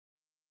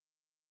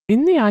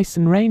In the Ice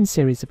and Rain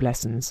series of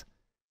lessons,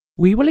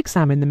 we will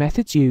examine the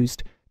methods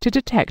used to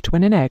detect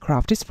when an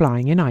aircraft is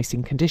flying in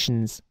icing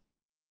conditions.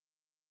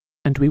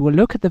 And we will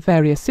look at the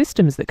various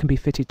systems that can be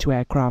fitted to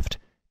aircraft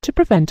to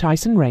prevent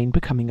ice and rain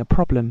becoming a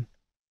problem.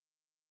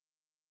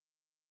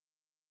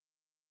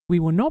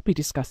 We will not be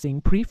discussing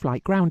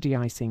pre-flight ground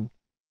de-icing.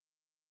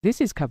 This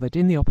is covered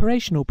in the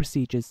Operational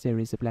Procedures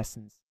series of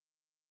lessons.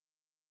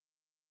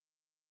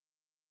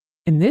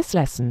 In this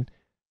lesson,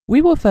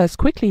 we will first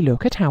quickly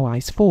look at how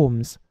ice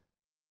forms,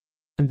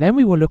 and then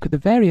we will look at the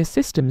various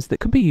systems that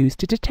can be used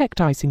to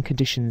detect icing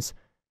conditions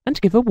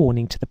and give a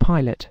warning to the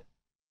pilot.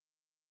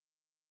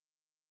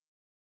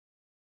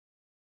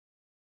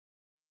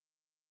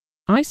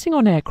 Icing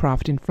on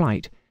aircraft in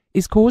flight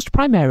is caused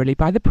primarily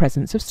by the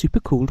presence of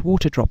supercooled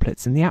water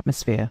droplets in the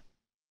atmosphere.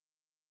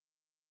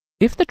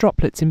 If the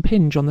droplets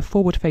impinge on the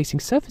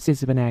forward-facing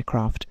surfaces of an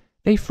aircraft,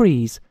 they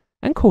freeze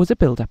and cause a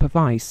build-up of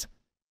ice,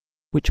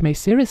 which may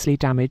seriously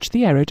damage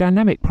the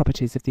aerodynamic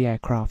properties of the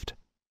aircraft.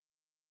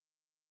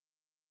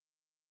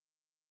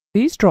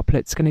 These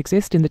droplets can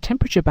exist in the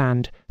temperature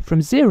band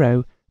from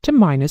 0 to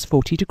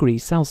 -40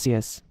 degrees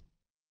Celsius.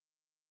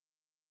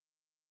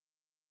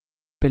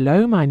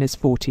 Below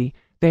 -40,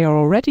 they are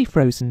already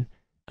frozen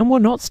and will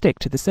not stick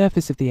to the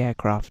surface of the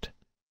aircraft.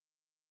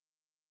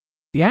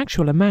 The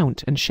actual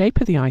amount and shape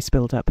of the ice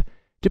buildup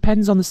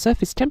depends on the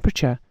surface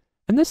temperature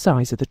and the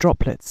size of the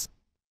droplets.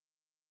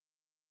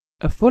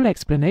 A full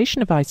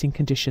explanation of icing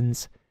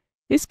conditions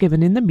is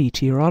given in the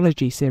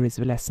Meteorology series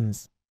of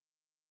lessons.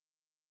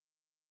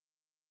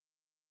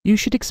 You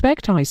should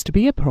expect ice to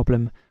be a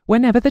problem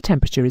whenever the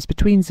temperature is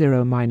between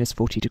 0 and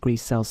 -40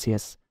 degrees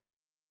Celsius,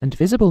 and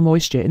visible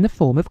moisture in the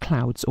form of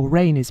clouds or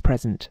rain is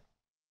present.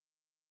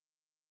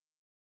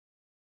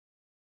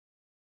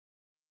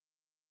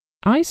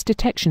 Ice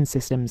detection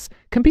systems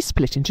can be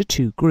split into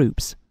two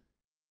groups: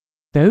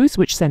 those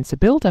which sense a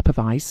build-up of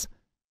ice,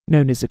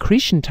 known as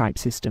accretion-type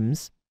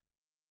systems,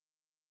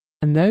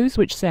 and those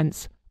which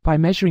sense, by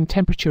measuring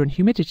temperature and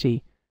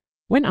humidity,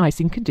 when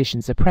icing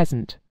conditions are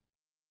present.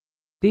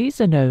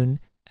 These are known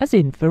as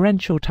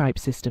inferential-type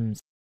systems.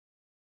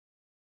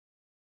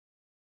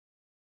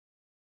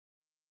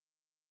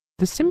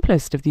 The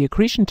simplest of the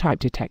accretion-type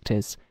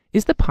detectors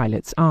is the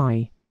pilot's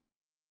eye.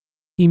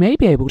 He may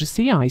be able to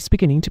see ice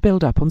beginning to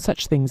build up on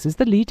such things as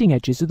the leading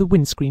edges of the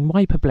windscreen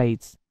wiper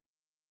blades.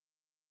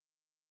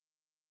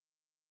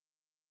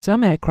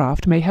 Some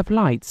aircraft may have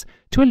lights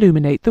to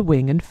illuminate the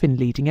wing and fin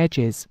leading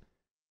edges,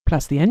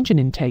 plus the engine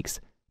intakes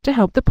to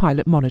help the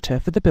pilot monitor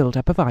for the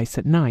build-up of ice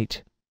at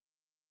night.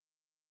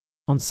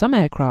 On some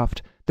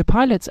aircraft, the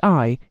pilot's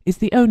eye is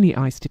the only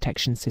ice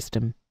detection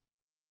system.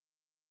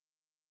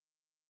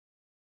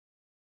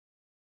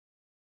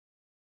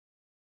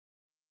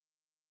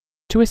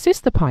 To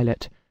assist the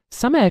pilot,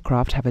 some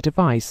aircraft have a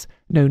device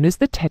known as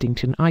the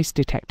Teddington ice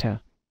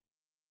detector.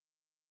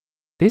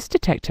 This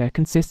detector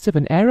consists of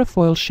an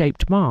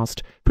aerofoil-shaped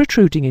mast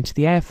protruding into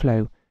the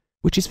airflow,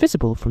 which is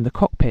visible from the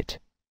cockpit.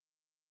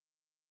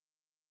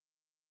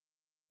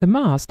 The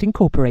mast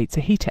incorporates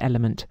a heater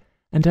element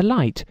and a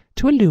light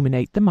to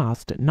illuminate the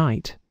mast at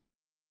night.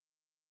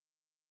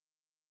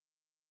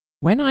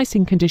 When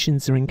icing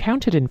conditions are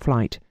encountered in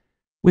flight,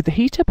 with the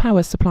heater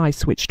power supply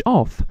switched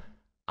off,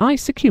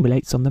 ice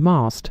accumulates on the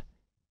mast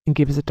and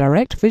gives a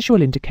direct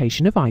visual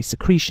indication of ice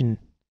accretion.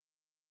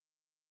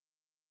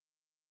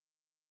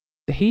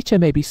 The heater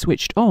may be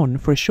switched on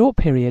for a short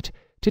period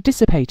to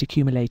dissipate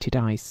accumulated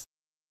ice.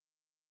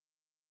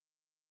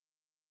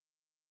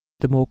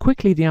 The more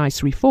quickly the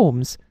ice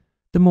reforms,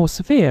 the more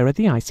severe are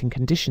the icing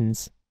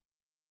conditions.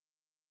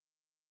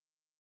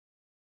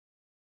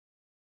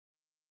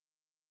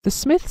 The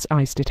Smith's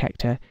ice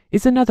detector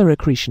is another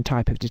accretion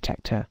type of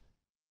detector.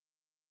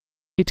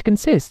 It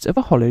consists of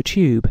a hollow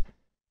tube,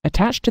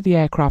 attached to the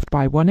aircraft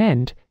by one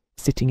end,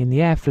 sitting in the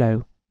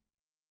airflow.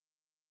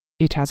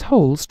 It has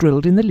holes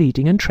drilled in the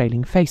leading and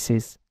trailing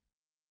faces.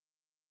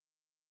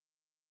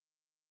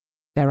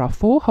 There are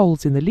 4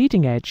 holes in the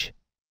leading edge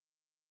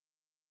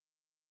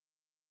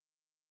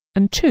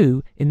and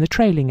 2 in the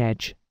trailing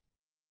edge.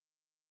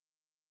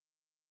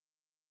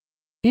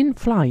 In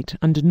flight,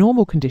 under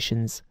normal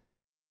conditions,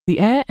 the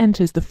air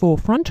enters the 4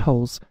 front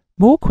holes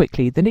more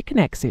quickly than it can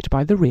exit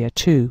by the rear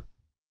 2.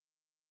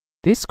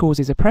 This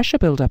causes a pressure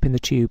build-up in the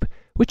tube,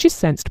 which is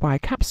sensed by a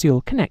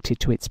capsule connected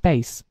to its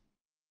base.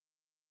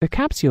 The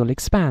capsule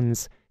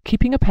expands,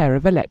 keeping a pair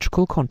of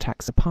electrical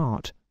contacts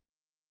apart.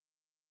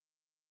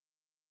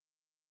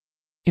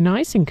 In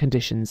icing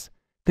conditions,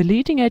 the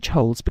leading edge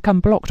holes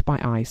become blocked by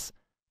ice,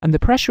 and the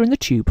pressure in the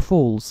tube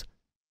falls.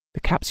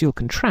 The capsule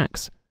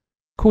contracts,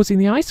 causing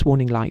the ice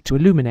warning light to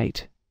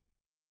illuminate.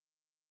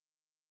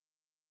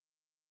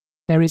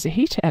 There is a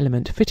heater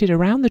element fitted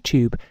around the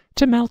tube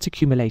to melt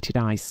accumulated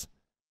ice.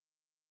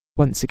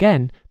 Once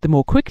again, the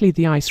more quickly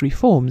the ice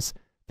reforms,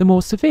 the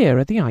more severe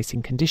are the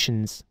icing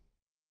conditions.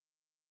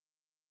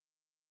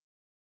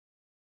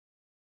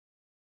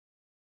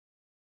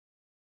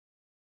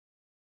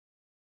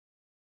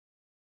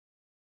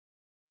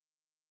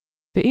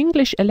 The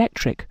English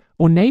electric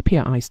or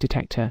Napier ice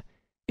detector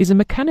is a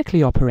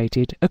mechanically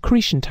operated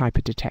accretion type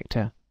of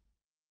detector.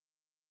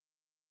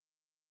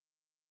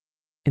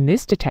 In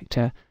this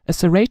detector, a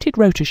serrated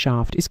rotor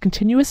shaft is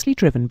continuously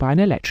driven by an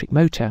electric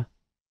motor.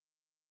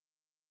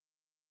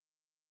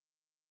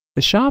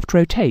 The shaft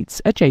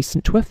rotates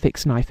adjacent to a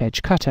fixed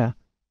knife-edge cutter,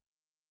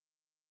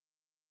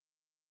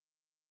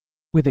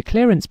 with a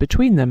clearance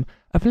between them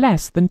of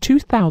less than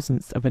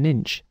 0.02 of an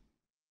inch.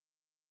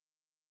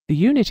 The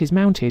unit is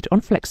mounted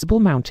on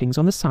flexible mountings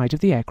on the side of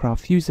the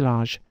aircraft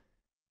fuselage,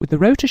 with the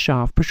rotor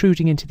shaft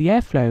protruding into the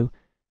airflow,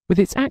 with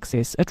its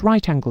axis at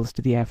right angles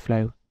to the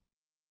airflow.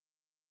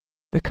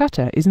 The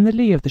cutter is in the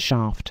lee of the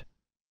shaft.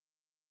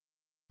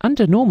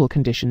 Under normal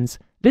conditions,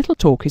 little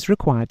torque is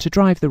required to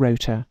drive the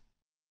rotor.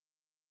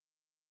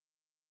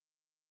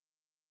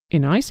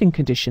 In icing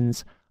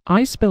conditions,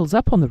 ice builds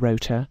up on the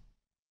rotor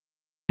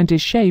and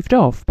is shaved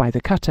off by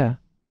the cutter.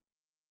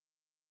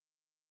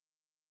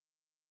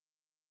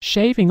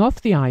 Shaving off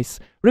the ice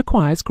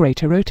requires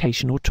greater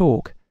rotational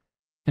torque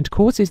and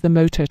causes the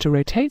motor to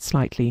rotate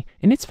slightly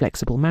in its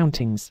flexible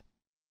mountings.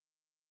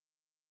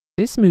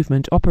 This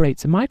movement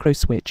operates a micro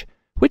switch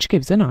which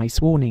gives an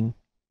ice warning.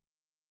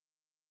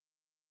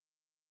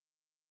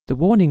 The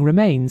warning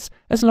remains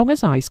as long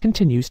as ice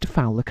continues to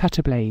foul the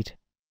cutter blade.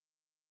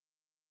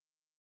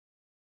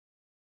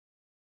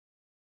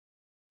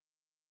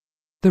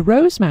 The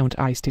rose mount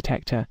ice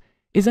detector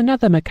is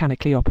another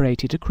mechanically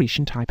operated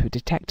accretion type of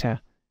detector.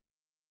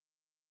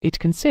 It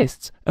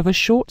consists of a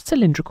short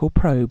cylindrical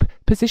probe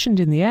positioned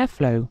in the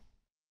airflow,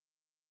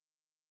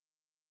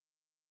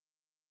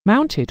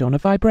 mounted on a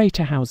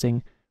vibrator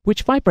housing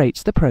which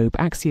vibrates the probe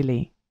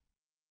axially.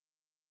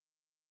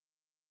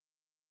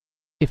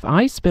 If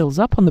ice builds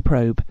up on the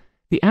probe,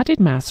 the added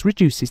mass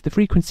reduces the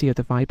frequency of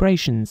the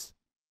vibrations.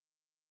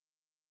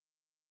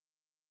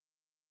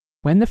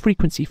 When the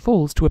frequency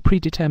falls to a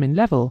predetermined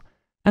level,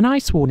 an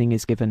ice warning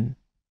is given.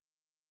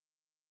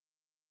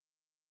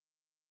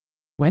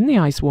 When the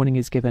ice warning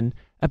is given,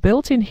 a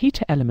built-in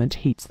heater element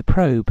heats the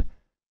probe,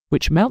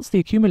 which melts the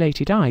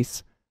accumulated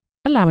ice,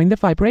 allowing the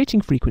vibrating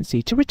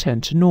frequency to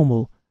return to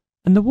normal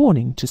and the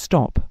warning to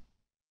stop.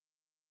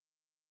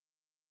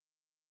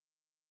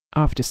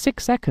 After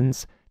 6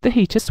 seconds, the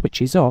heater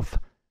switches off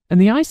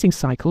and the icing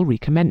cycle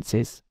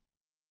recommences.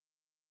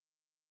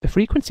 The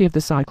frequency of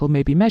the cycle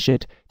may be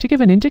measured to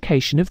give an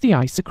indication of the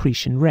ice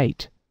accretion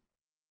rate.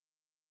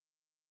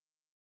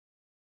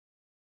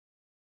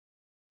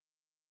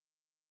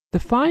 The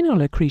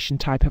final accretion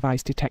type of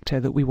ice detector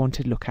that we want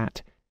to look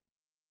at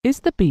is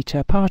the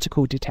beta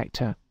particle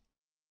detector.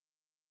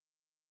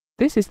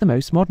 This is the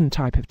most modern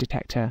type of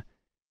detector.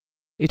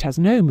 It has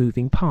no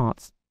moving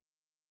parts.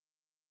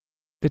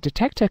 The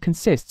detector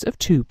consists of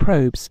 2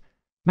 probes,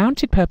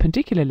 mounted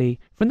perpendicularly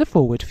from the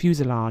forward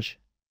fuselage.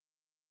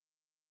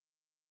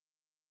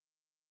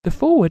 The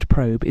forward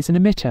probe is an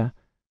emitter,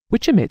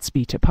 which emits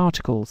beta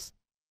particles.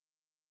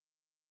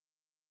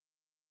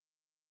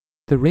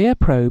 The rear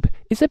probe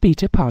is a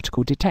beta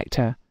particle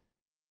detector,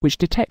 which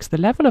detects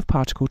the level of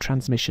particle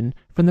transmission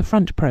from the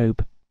front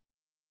probe.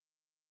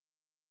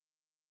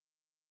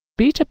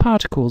 Beta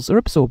particles are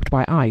absorbed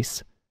by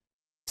ice,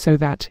 so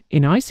that,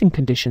 in icing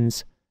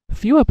conditions,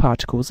 fewer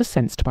particles are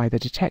sensed by the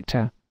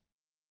detector.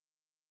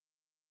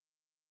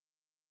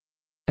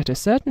 At a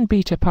certain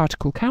beta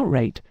particle count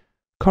rate,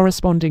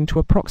 corresponding to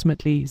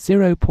approximately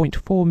 0.4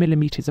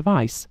 mm of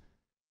ice,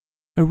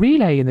 a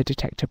relay in the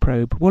detector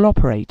probe will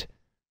operate,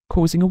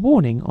 causing a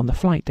warning on the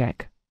flight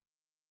deck.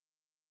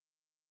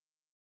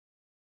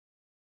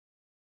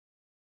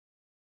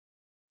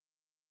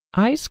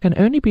 Ice can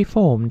only be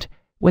formed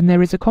when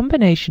there is a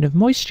combination of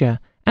moisture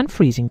and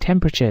freezing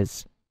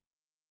temperatures.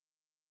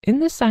 In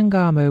the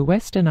Sangamo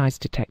Western ice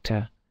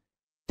detector,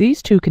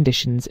 these 2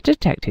 conditions are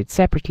detected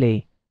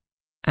separately,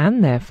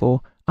 and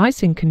therefore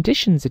icing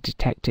conditions are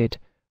detected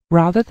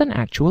rather than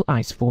actual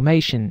ice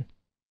formation.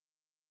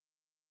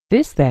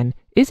 This then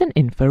is an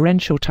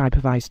inferential type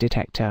of ice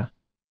detector.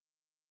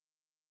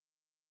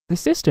 The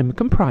system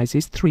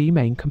comprises 3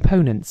 main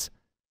components: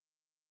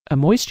 a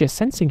moisture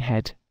sensing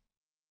head,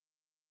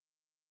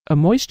 a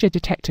moisture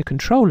detector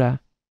controller,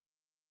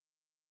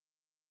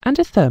 and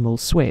a thermal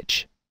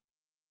switch.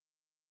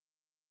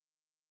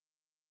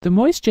 The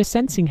moisture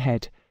sensing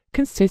head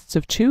consists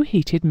of 2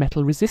 heated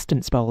metal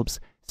resistance bulbs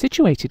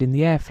situated in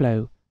the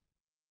airflow,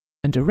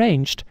 and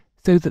arranged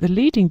so that the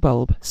leading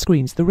bulb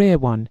screens the rear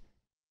one,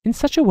 in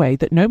such a way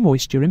that no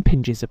moisture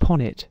impinges upon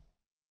it.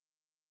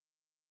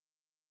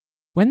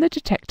 When the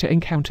detector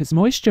encounters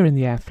moisture in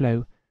the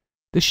airflow,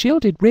 the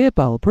shielded rear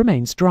bulb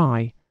remains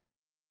dry,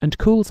 and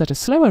cools at a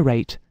slower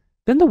rate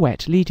than the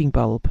wet leading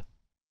bulb.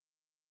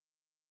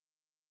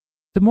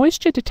 The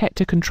moisture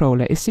detector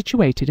controller is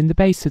situated in the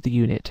base of the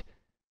unit,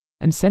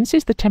 and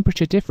senses the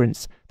temperature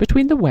difference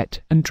between the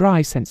wet and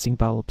dry sensing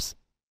bulbs.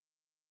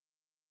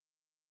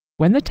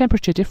 When the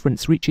temperature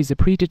difference reaches a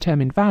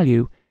predetermined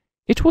value,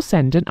 it will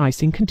send an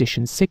icing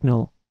conditions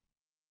signal.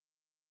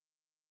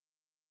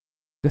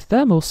 The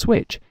thermal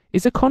switch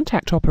is a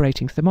contact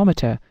operating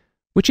thermometer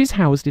which is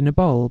housed in a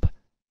bulb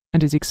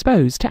and is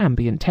exposed to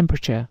ambient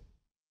temperature.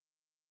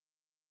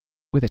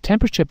 With a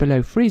temperature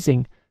below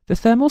freezing, the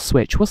thermal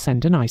switch will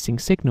send an icing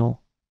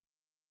signal.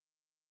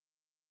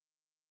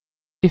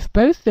 If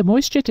both the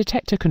moisture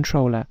detector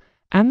controller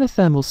and the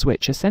thermal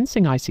switch are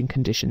sensing icing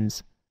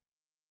conditions,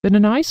 then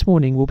an ice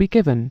warning will be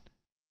given,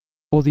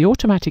 or the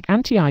automatic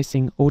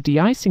anti-icing or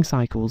de-icing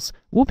cycles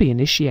will be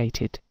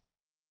initiated.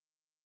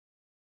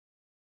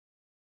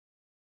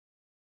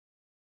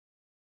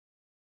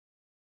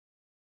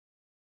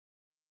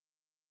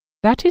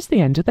 That is the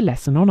end of the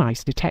lesson on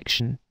ice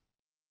detection.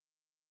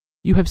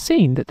 You have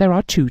seen that there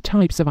are two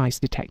types of ice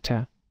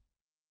detector.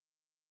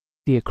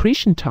 The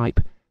accretion type,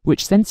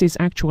 which senses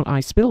actual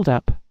ice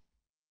buildup,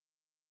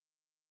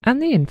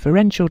 and the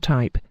inferential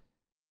type,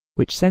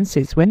 which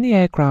senses when the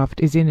aircraft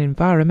is in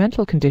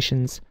environmental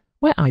conditions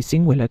where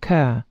icing will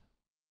occur.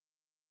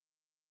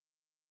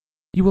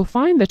 You will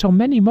find that on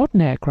many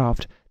modern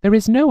aircraft there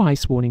is no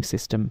ice warning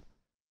system,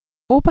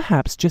 or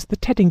perhaps just the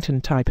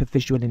Teddington type of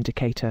visual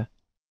indicator.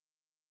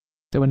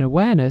 So an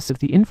awareness of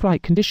the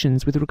in-flight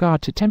conditions with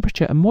regard to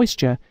temperature and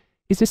moisture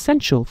is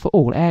essential for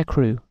all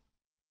aircrew.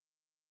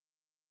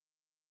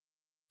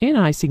 In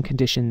icing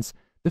conditions,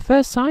 the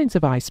first signs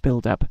of ice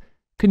buildup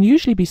can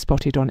usually be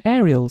spotted on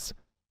aerials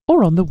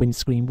or on the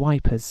windscreen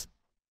wipers.